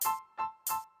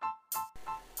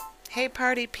Hey,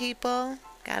 party people.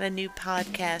 Got a new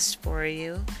podcast for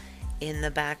you, In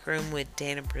the Back Room with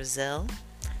Dana Brazil.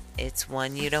 It's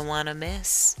one you don't want to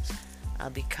miss. I'll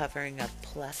be covering a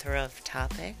plethora of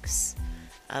topics.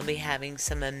 I'll be having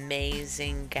some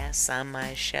amazing guests on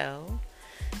my show.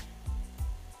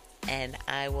 And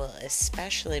I will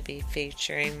especially be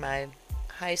featuring my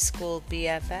high school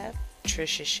BFF,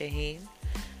 Trisha Shaheen,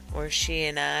 where she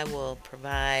and I will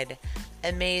provide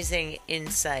amazing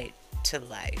insight to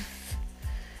life.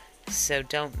 So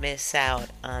don't miss out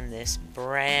on this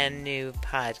brand new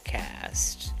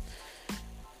podcast.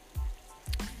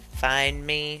 Find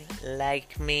me,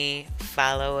 like me,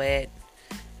 follow it,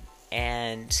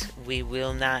 and we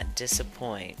will not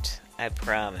disappoint. I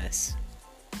promise.